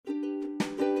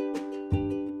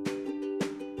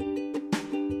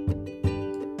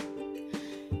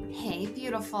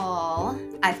beautiful.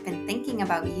 I've been thinking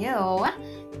about you.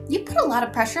 You put a lot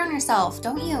of pressure on yourself,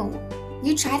 don't you?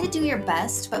 You try to do your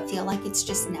best, but feel like it's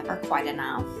just never quite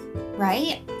enough,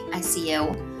 right? I see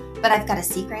you. But I've got a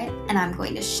secret, and I'm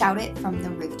going to shout it from the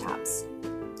rooftops.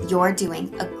 You're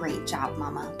doing a great job,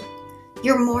 Mama.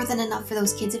 You're more than enough for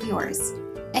those kids of yours.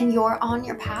 And you're on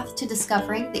your path to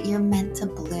discovering that you're meant to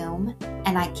bloom,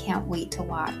 and I can't wait to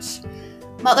watch.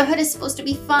 Motherhood is supposed to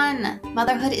be fun.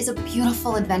 Motherhood is a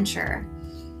beautiful adventure.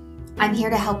 I'm here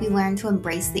to help you learn to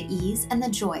embrace the ease and the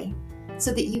joy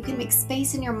so that you can make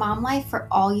space in your mom life for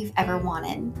all you've ever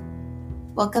wanted.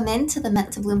 Welcome into the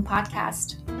Meant to Bloom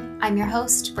podcast. I'm your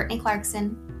host, Brittany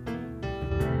Clarkson.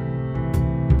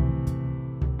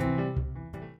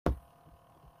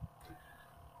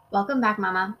 Welcome back,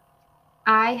 Mama.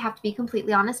 I have to be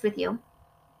completely honest with you.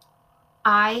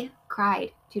 I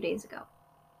cried 2 days ago.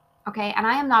 Okay, and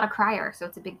I am not a crier, so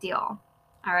it's a big deal.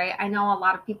 All right, I know a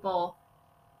lot of people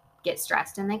get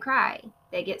stressed and they cry.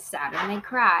 They get sad and they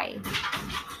cry.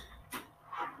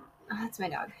 Oh, that's my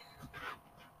dog.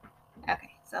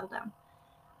 Okay, settle down.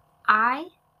 I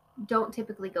don't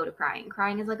typically go to crying.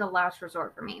 Crying is like a last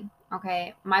resort for me.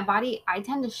 Okay, my body, I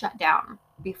tend to shut down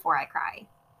before I cry.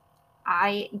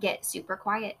 I get super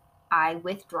quiet. I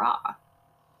withdraw.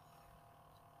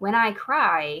 When I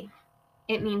cry,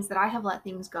 it means that I have let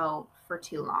things go for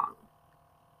too long.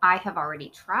 I have already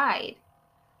tried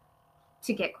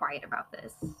to get quiet about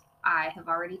this. I have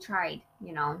already tried,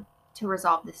 to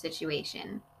resolve the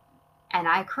situation. And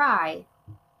I cry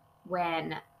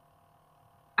when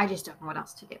I just don't know what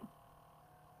else to do.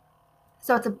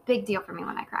 So it's a big deal for me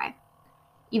when I cry,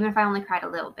 even if I only cried a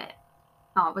little bit.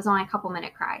 Oh, it was only a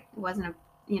couple-minute cry. It wasn't a,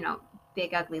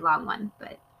 big, ugly, long one,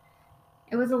 but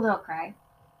it was a little cry.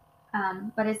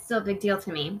 But it's still a big deal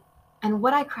to me. And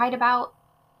what I cried about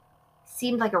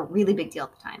seemed like a really big deal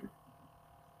at the time.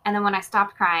 And then when I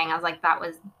stopped crying, I was like, that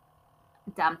was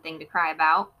a dumb thing to cry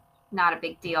about. Not a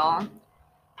big deal.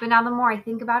 But now the more I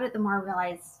think about it, the more I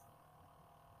realize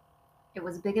it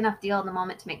was a big enough deal in the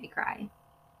moment to make me cry.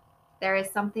 There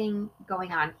is something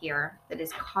going on here that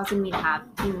is causing me to have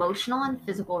emotional and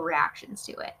physical reactions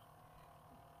to it.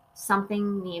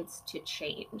 Something needs to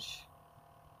change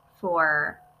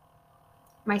for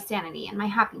my sanity and my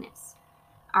happiness.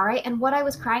 All right. And what I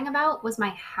was crying about was my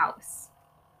house.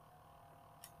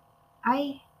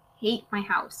 I hate my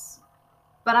house,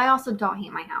 but I also don't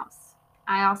hate my house.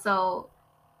 I also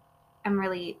am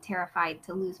really terrified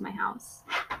to lose my house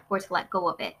or to let go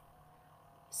of it.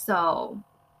 So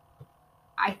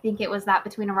I think it was that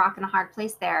between a rock and a hard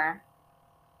place there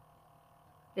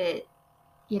that,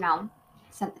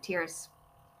 sent the tears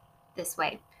this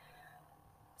way.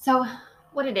 So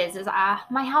what it is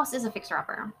my house is a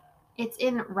fixer-upper. It's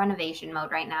in renovation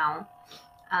mode right now.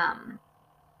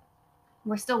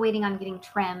 We're still waiting on getting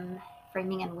trim,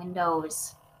 framing, and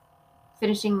windows,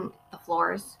 finishing the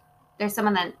floors. There's some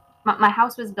of the, my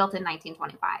house was built in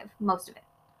 1925, most of it.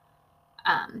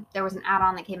 There was an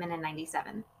add-on that came in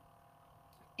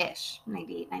 97-ish,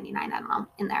 98, 99, I don't know,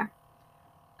 in there.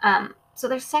 So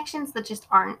there's sections that just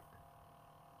aren't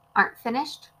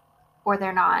finished, or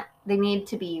they need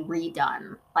to be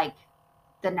redone, like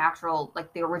the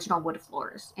original wood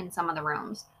floors in some of the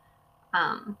rooms.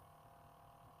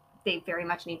 They very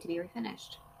much need to be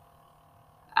refinished.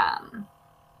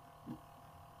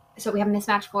 So we have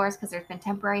mismatched floors because there's been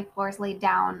temporary floors laid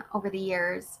down over the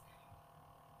years.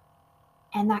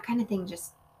 And that kind of thing,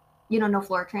 just, no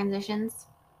floor transitions.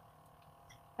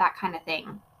 That kind of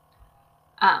thing.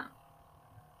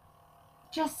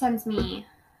 Just sends me,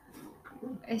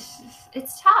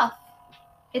 it's tough.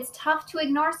 It's tough to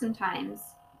ignore sometimes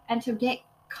and to get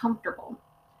comfortable.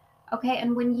 Okay,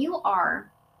 and when you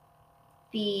are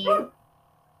the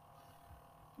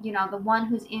one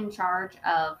who's in charge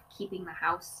of keeping the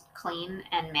house clean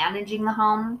and managing the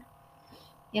home,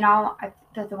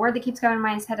 the word that keeps coming to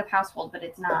mind is head of household, but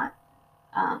it's not.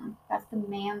 That's the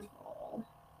man's role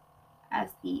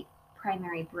as the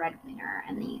primary breadwinner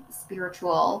and the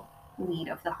spiritual lead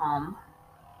of the home.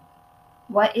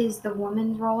 What is the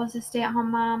woman's role as a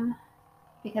stay-at-home mom?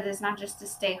 Because it's not just to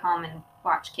stay home and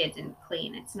watch kids and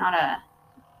clean. It's not a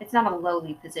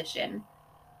lowly position.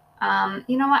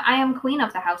 You know what? I am queen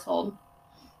of the household.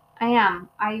 I am.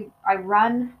 I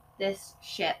run this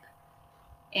ship,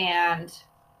 and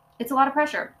it's a lot of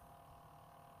pressure.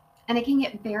 And it can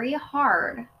get very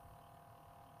hard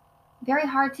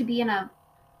to be in a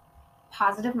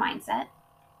positive mindset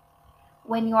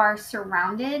when you are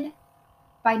surrounded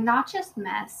by not just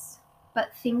mess,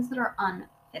 but things that are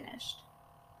unfinished.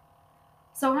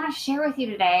 So I want to share with you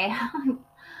today,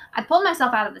 I pulled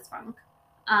myself out of this funk,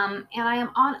 and I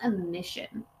am on a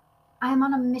mission I'm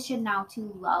on a mission now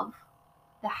to love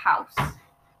the house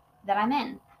that I'm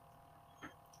in.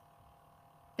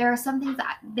 There are some things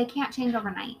that they can't change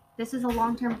overnight. This is a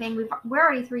long-term thing. We're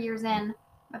already 3 years in.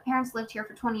 My parents lived here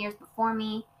for 20 years before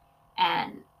me.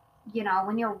 And,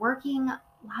 when you're working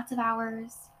lots of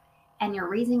hours and you're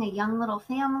raising a young little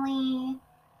family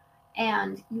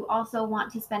and you also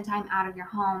want to spend time out of your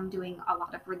home doing a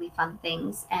lot of really fun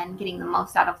things and getting the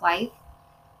most out of life,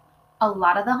 a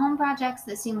lot of the home projects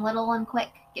that seem little and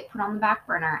quick get put on the back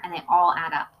burner and they all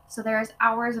add up. So there's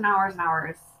hours and hours and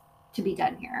hours to be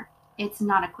done here. It's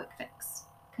not a quick fix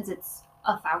because it's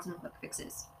 1,000 quick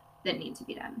fixes that need to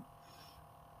be done.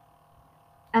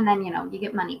 And then, you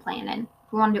get money playing in.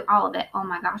 If we want to do all of it, oh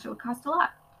my gosh, it would cost a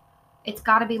lot. It's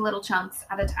got to be little chunks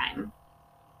at a time.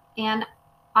 And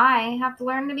I have to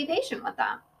learn to be patient with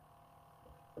that.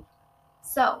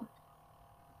 So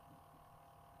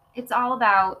it's all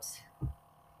about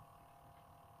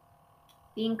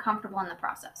being comfortable in the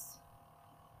process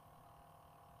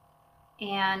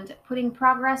and putting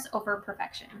progress over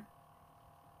perfection.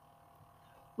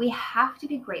 We have to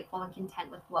be grateful and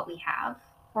content with what we have,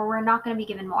 or we're not going to be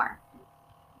given more.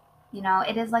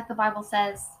 It is like the Bible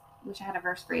says. I wish I had a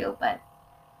verse for you, but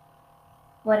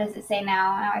what does it say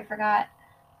now? Now I forgot.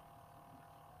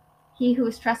 He who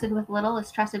is trusted with little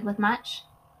is trusted with much.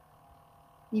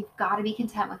 You've got to be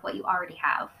content with what you already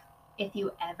have if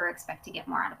you ever expect to get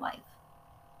more out of life.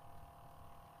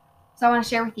 So I want to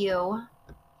share with you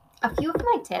a few of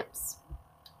my tips,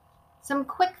 some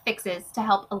quick fixes to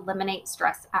help eliminate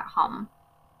stress at home.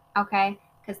 Okay?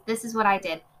 Because this is what I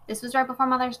did. This was right before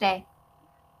Mother's Day.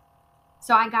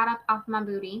 So I got up off my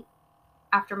booty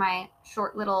after my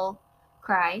short little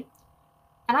cry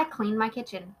and I cleaned my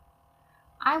kitchen.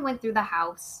 I went through the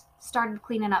house, started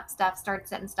cleaning up stuff, started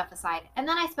setting stuff aside. And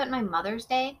then I spent my Mother's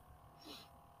Day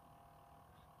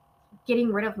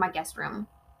getting rid of my guest room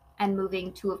and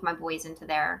moving 2 of my boys into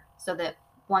there so that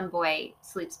one boy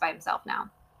sleeps by himself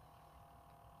now.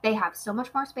 They have so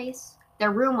much more space.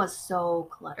 Their room was so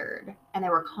cluttered and they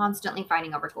were constantly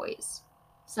fighting over toys.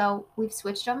 So we've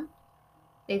switched them.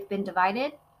 They've been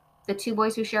divided. The 2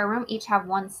 boys who share a room each have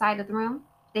one side of the room.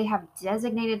 They have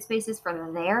designated spaces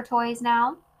for their toys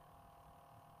now.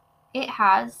 It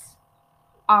has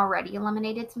already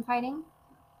eliminated some fighting.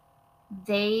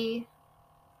 They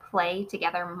play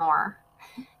together more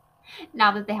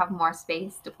now that they have more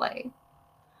space to play.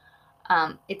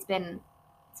 It's been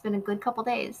a good couple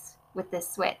days with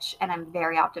this switch, and I'm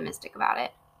very optimistic about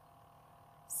it.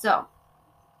 So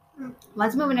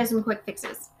let's move into some quick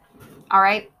fixes. All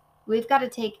right, we've got to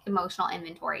take emotional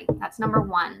inventory. That's number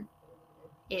 1.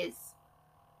 Is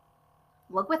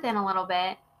look within a little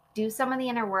bit, do some of the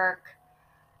inner work.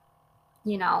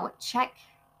 Check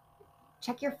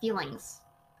your feelings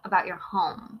about your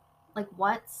home. Like,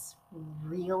 what's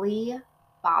really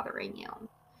bothering you?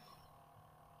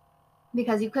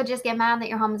 Because you could just get mad that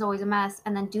your home is always a mess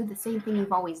and then do the same thing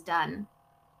you've always done.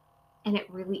 And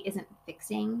it really isn't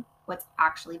fixing what's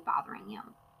actually bothering you.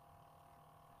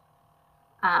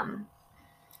 And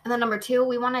then number 2,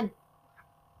 we want to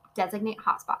designate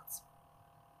hotspots.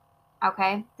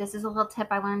 Okay, this is a little tip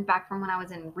I learned back from when I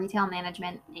was in retail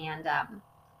management, and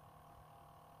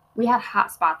we had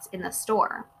hotspots in the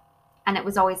store, and it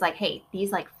was always like, hey,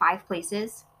 these 5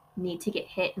 places need to get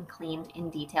hit and cleaned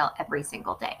in detail every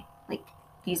single day. Like,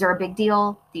 these are a big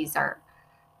deal. These are,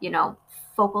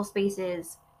 focal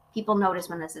spaces. People notice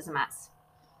when this is a mess.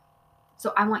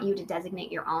 So I want you to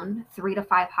designate your own 3 to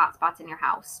 5 hotspots in your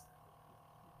house.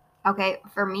 Okay,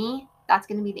 for me, that's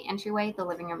going to be the entryway, the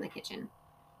living room, the kitchen.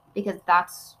 Because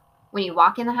that's when you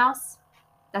walk in the house,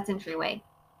 that's entryway.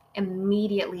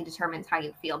 Immediately determines how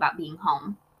you feel about being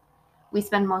home. We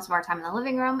spend most of our time in the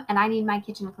living room, and I need my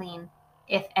kitchen clean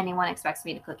if anyone expects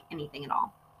me to cook anything at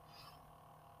all.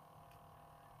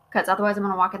 Because otherwise I'm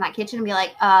going to walk in that kitchen and be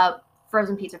like,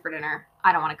 frozen pizza for dinner.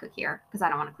 I don't want to cook here because I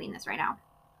don't want to clean this right now.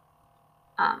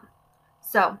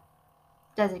 So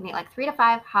designate 3 to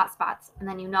 5 hot spots, and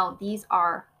then these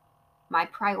are my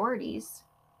priorities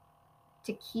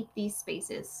to keep these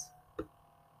spaces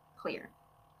clear.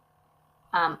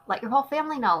 Let your whole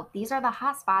family know these are the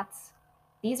hot spots.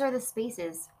 These are the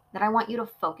spaces that I want you to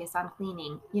focus on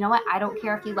cleaning. You know what? I don't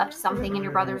care if you left something in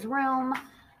your brother's room.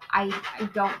 I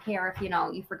don't care if,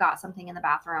 you forgot something in the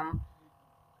bathroom.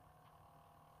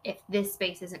 If this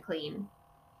space isn't clean,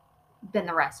 then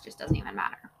the rest just doesn't even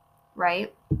matter,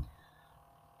 right?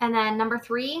 And then number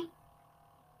 3,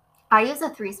 I use a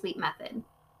 3-sweep method.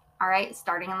 All right,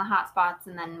 starting in the hot spots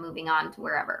and then moving on to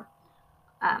wherever.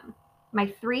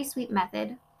 My 3-sweep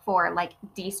method for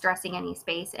de-stressing any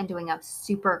space and doing a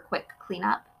super quick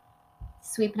cleanup.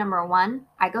 Sweep number 1,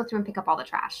 I go through and pick up all the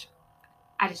trash.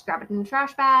 I just grab it in the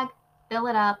trash bag, fill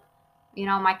it up. You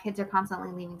know, my kids are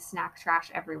constantly leaving snack trash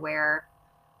everywhere.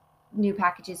 New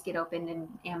packages get opened and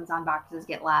Amazon boxes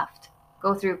get left.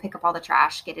 Go through, pick up all the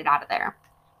trash, get it out of there.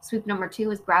 Sweep number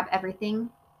 2 is grab everything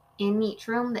in each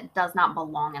room that does not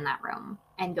belong in that room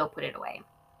and go put it away.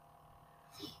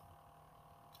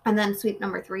 And then sweep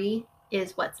number 3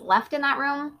 is what's left in that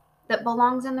room that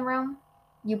belongs in the room,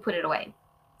 you put it away.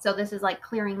 So this is like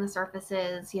clearing the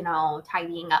surfaces, you know,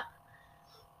 tidying up.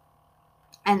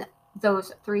 And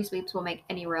those 3 sweeps will make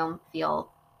any room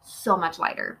feel so much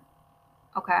lighter.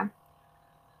 Okay?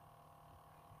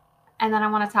 And then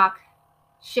I want to talk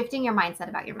shifting your mindset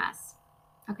about your mess.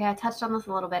 Okay, I touched on this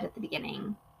a little bit at the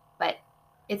beginning, but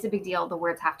it's a big deal. The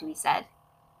words have to be said.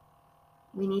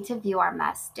 We need to view our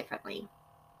mess differently.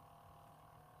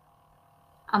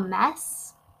 A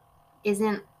mess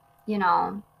isn't, you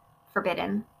know,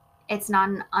 forbidden. It's not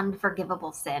an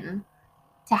unforgivable sin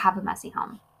to have a messy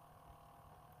home.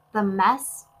 The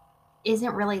mess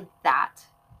isn't really that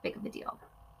big of a deal.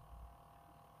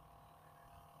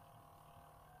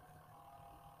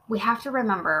 We have to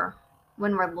remember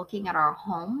when we're looking at our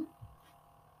home,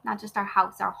 not just our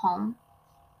house, our home,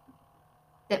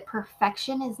 that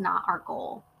perfection is not our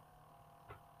goal.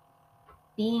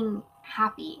 Being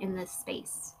happy in this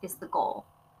space is the goal.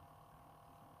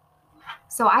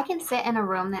 So I can sit in a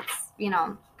room that's, you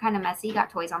know, kind of messy, got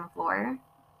toys on the floor.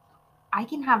 I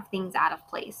can have things out of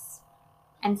place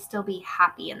and still be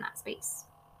happy in that space.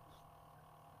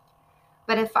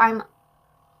 But I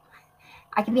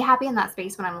can be happy in that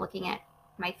space when I'm looking at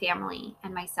my family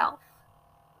and myself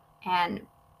and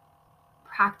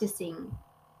practicing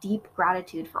deep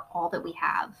gratitude for all that we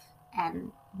have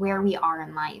and where we are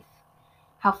in life,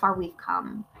 how far we've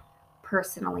come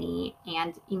personally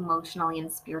and emotionally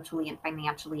and spiritually and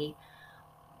financially.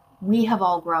 We have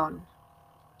all grown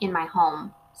in my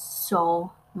home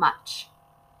so much.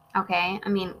 Okay? I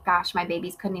mean, gosh, my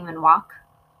babies couldn't even walk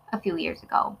a few years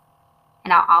ago. And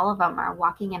now all of them are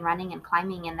walking and running and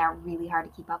climbing, and they're really hard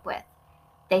to keep up with.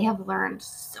 They have learned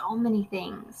so many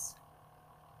things.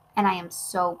 And I am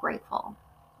so grateful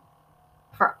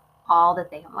for all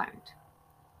that they have learned.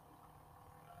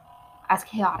 As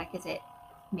chaotic as it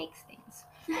makes things.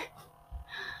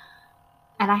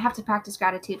 And I have to practice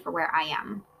gratitude for where I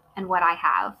am and what I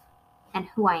have and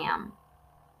who I am.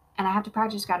 And I have to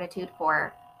practice gratitude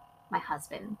for my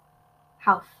husband,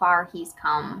 how far he's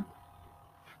come,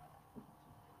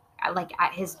 like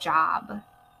at his job.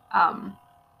 I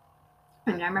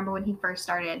mean, I remember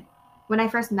when I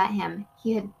first met him,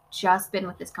 he had just been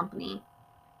with this company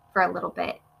for a little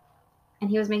bit and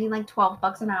he was making like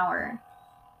 $12 an hour.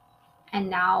 And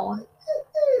now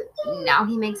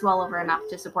he makes well over enough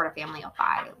to support a family of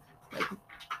 5. Like,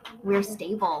 we're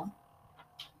stable.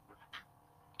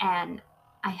 And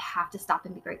I have to stop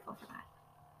and be grateful for that.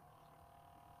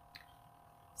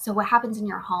 So what happens in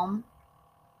your home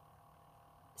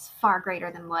is far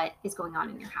greater than what is going on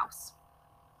in your house.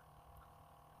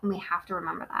 And we have to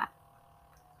remember that.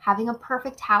 Having a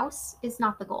perfect house is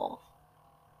not the goal.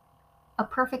 A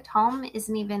perfect home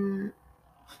isn't even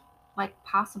like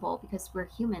possible because we're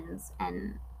humans,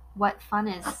 and what fun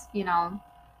is, you know,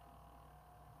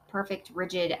 perfect,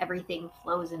 rigid, everything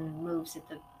flows and moves at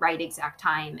the right exact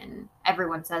time and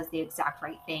everyone says the exact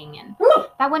right thing, and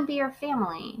that wouldn't be your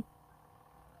family.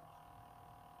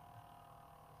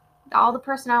 All the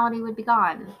personality would be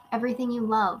gone. Everything you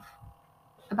love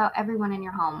about everyone in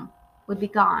your home would be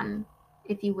gone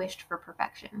if you wished for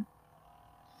perfection.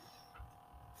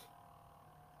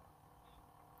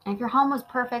 And if your home was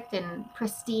perfect and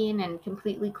pristine and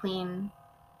completely clean,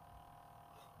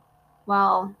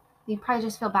 well, you'd probably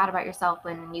just feel bad about yourself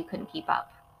when you couldn't keep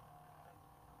up.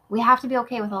 We have to be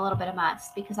okay with a little bit of mess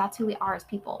because that's who we are as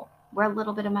people. We're a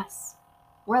little bit of mess.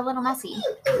 We're a little messy.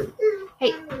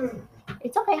 Hey,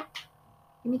 it's okay.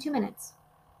 Give me 2 minutes.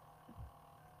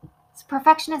 So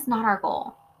perfection is not our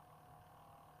goal.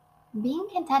 Being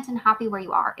content and happy where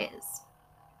you are is.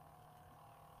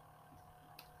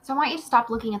 So I want you to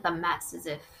stop looking at the mess as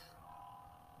if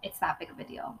it's that big of a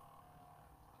deal.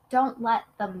 Don't let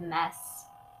the mess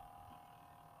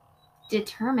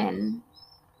determine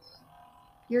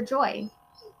your joy.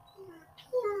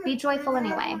 Be joyful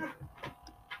anyway.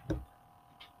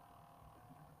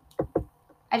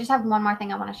 I just have one more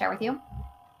thing I want to share with you.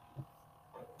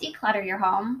 Declutter your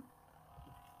home.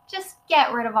 Just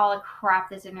get rid of all the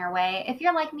crap that's in your way. If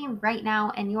you're like me right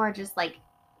now and you are just like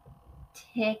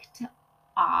ticked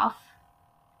off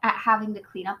at having to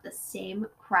clean up the same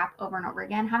crap over and over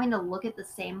again, having to look at the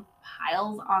same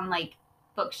piles on like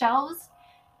bookshelves,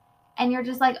 and you're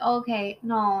just like, okay,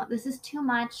 no, this is too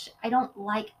much. I don't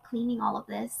like cleaning all of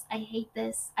this. I hate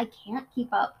this. I can't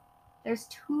keep up. There's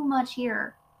too much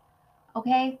here.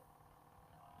 Okay?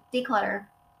 Declutter.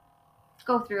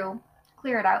 Go through.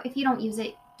 Clear it out. If you don't use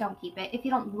it, don't keep it. If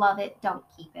you don't love it, don't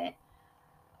keep it.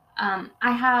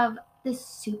 I have this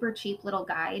super cheap little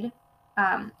guide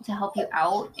to help you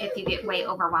out if you get way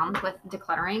overwhelmed with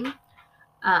decluttering.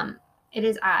 It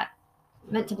is at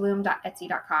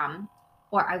menttobloom.etsy.com,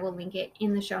 or I will link it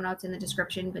in the show notes in the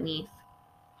description beneath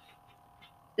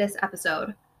this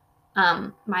episode.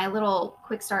 My little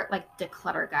quick start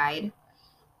declutter guide.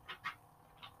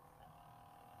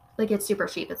 It's super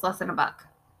cheap. It's less than $1.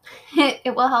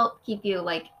 It will help keep you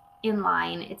in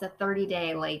line. It's a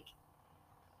 30-day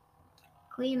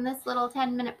clean this little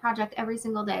 10-minute project every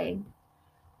single day.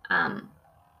 But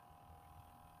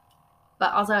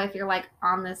also, if you're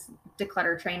on this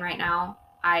declutter train right now,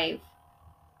 I've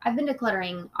been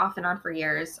decluttering off and on for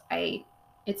years.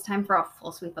 It's time for a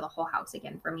full sweep of the whole house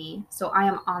again for me. So I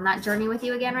am on that journey with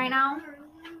you again right now,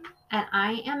 and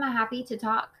I am happy to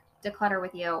talk declutter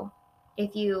with you.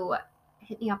 If you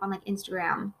hit me up on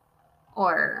Instagram,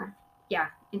 or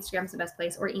Instagram's the best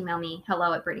place, or email me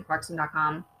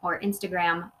hello@brittanyclarkson.com, or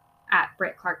Instagram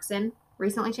 @BrittClarkson.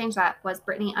 Recently changed that. Was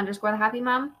Brittany_the happy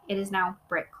mom. It is now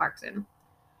Britt Clarkson.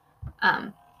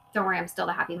 Don't worry, I'm still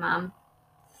the happy mom.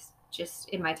 It's just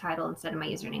in my title instead of my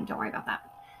username. Don't worry about that.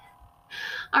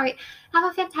 All right. Have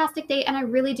a fantastic day, and I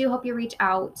really do hope you reach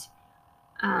out.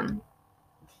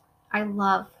 I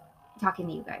love talking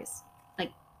to you guys.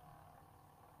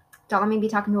 Don't let me be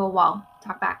talking to a wall.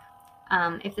 Talk back.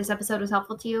 If this episode was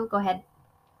helpful to you, go ahead,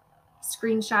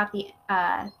 screenshot the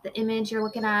image you're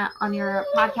looking at on your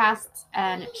podcasts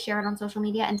and share it on social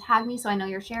media and tag me so I know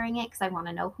you're sharing it, because I want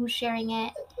to know who's sharing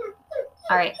it.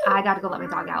 All right, I got to go let my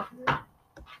dog out.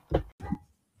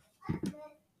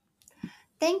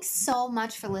 Thanks so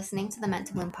much for listening to the Meant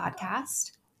to Bloom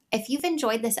podcast. If you've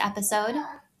enjoyed this episode,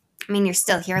 you're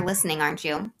still here listening, aren't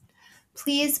you?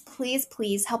 Please, please,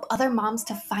 please help other moms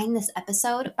to find this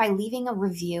episode by leaving a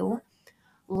review,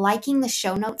 liking the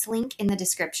show notes link in the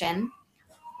description,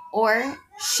 or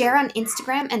share on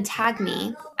Instagram and tag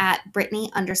me at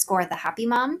Brittany_the happy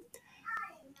mom.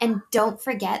 And don't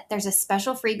forget, there's a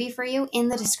special freebie for you in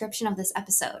the description of this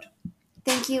episode.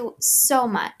 Thank you so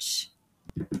much.